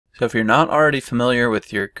So if you're not already familiar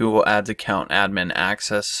with your Google Ads account admin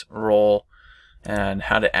access role and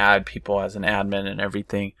how to add people as an admin and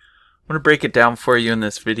everything, I'm going to break it down for you in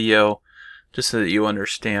this video just so that you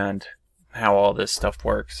understand how all this stuff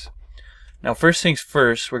works. Now, first things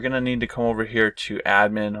first, we're going to need to come over here to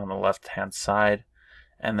admin on the left hand side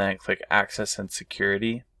and then click access and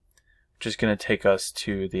security, which is going to take us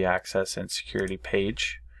to the access and security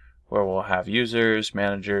page where we'll have users,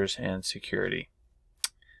 managers, and security.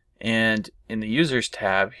 And in the users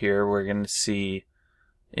tab here, we're going to see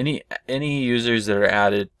any users that are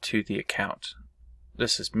added to the account.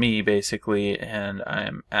 This is me basically, and I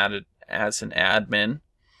am added as an admin.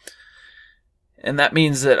 And that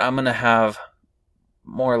means that I'm going to have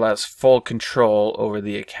more or less full control over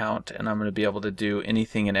the account, and I'm going to be able to do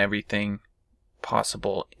anything and everything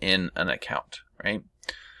possible in an account, right?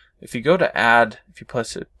 If you go to add, if you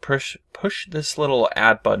push this little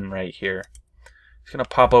add button right here, it's going to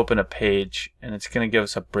pop open a page, and it's going to give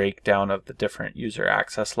us a breakdown of the different user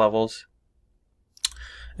access levels.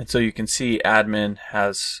 And so you can see admin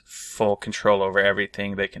has full control over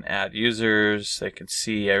everything. They can add users, they can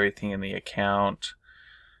see everything in the account,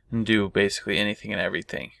 and do basically anything and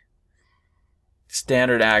everything.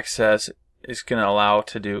 Standard access is going to allow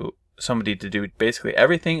somebody to do basically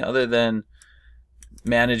everything other than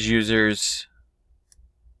manage users,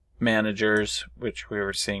 managers, which we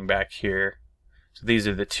were seeing back here. So these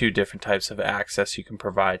are the two different types of access you can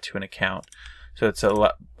provide to an account. So it's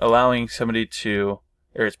allowing somebody to,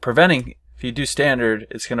 or it's preventing, if you do standard,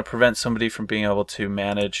 it's going to prevent somebody from being able to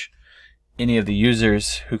manage any of the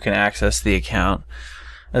users who can access the account,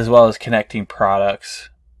 as well as connecting products.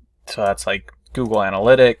 So that's like Google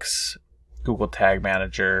Analytics, Google Tag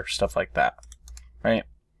Manager, stuff like that, right?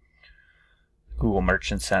 Google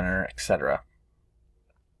Merchant Center, etc.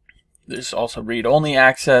 There's also read-only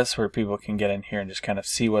access where people can get in here and just kind of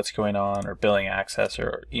see what's going on, or billing access,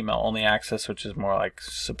 or email-only access, which is more like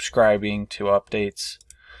subscribing to updates.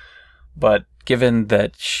 But given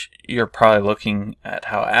that you're probably looking at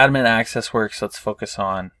how admin access works, let's focus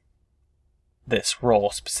on this role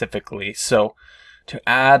specifically. So to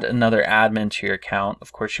add another admin to your account,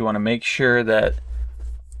 of course you want to make sure that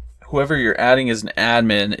whoever you're adding as an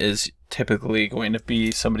admin is typically going to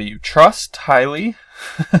be somebody you trust highly.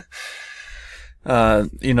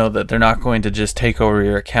 You know, that they're not going to just take over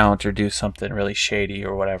your account or do something really shady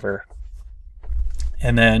or whatever.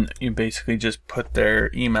 And then you basically just put their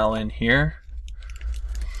email in here.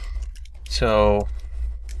 So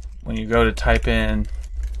when you go to type in,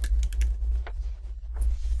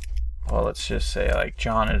 well, let's just say like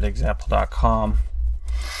john@example.com,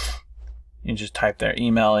 you just type their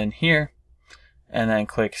email in here and then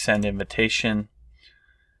click send invitation.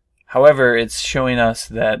 However, it's showing us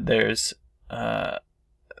that there's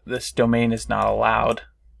this domain is not allowed.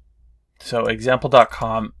 So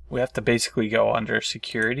example.com, we have to basically go under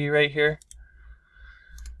security right here,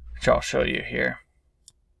 which I'll show you here.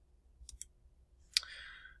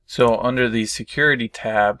 So under the security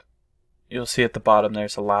tab, you'll see at the bottom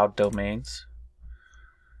there's allowed domains.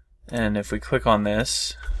 And if we click on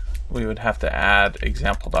this, we would have to add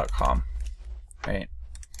example.com, right?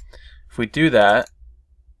 If we do that,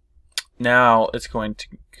 now it's going to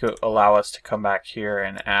allow us to come back here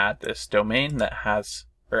and add this domain that has,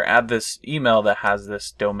 or add this email that has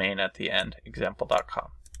this domain at the end, example.com.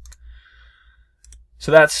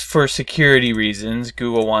 So that's for security reasons.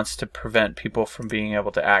 Google wants to prevent people from being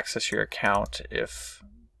able to access your account if,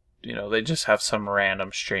 you know, they just have some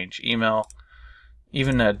random strange email.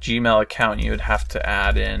 Even a Gmail account, you would have to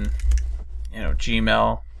add in, you know,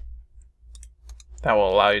 Gmail. That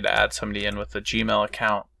will allow you to add somebody in with a Gmail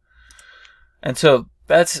account. And so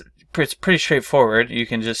it's pretty straightforward. You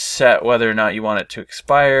can just set whether or not you want it to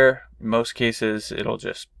expire. In most cases, it'll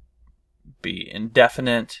just be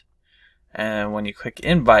indefinite. And when you click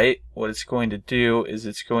invite, what it's going to do is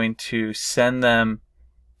it's going to send them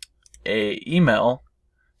an email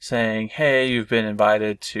saying, hey, you've been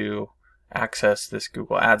invited to access this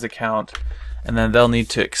Google Ads account. And then they'll need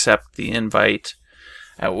to accept the invite,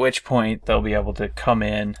 at which point they'll be able to come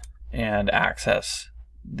in and access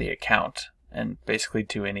the account and basically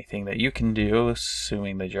do anything that you can do,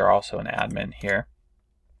 assuming that you're also an admin here.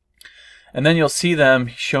 And then you'll see them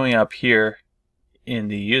showing up here in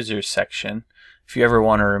the users section. If you ever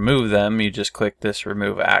want to remove them, you just click this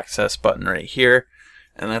remove access button right here,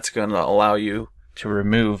 and that's going to allow you to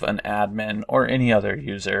remove an admin or any other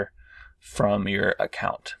user from your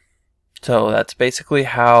account. So that's basically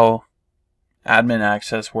how admin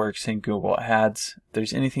access works in Google Ads. If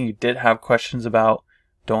there's anything you did have questions about,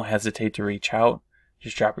 don't hesitate to reach out.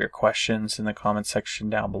 Just drop your questions in the comment section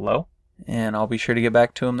down below, and I'll be sure to get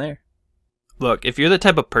back to them there. Look, if you're the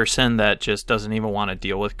type of person that just doesn't even want to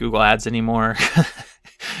deal with Google Ads anymore,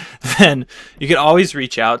 then you can always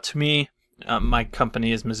reach out to me. My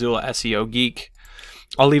company is Missoula SEO Geek.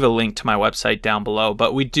 I'll leave a link to my website down below,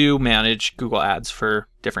 but we do manage Google Ads for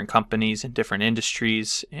different companies in different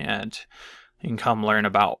industries, and you can come learn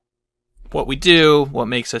about what we do, what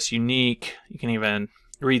makes us unique. You can even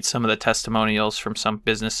read some of the testimonials from some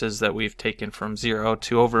businesses that we've taken from 0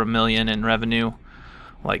 to over $1 million in revenue,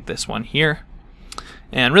 like this one here.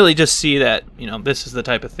 And really just see that, this is the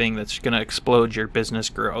type of thing that's going to explode your business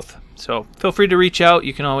growth. So feel free to reach out.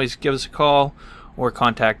 You can always give us a call or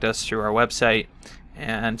contact us through our website,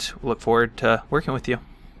 and we'll look forward to working with you.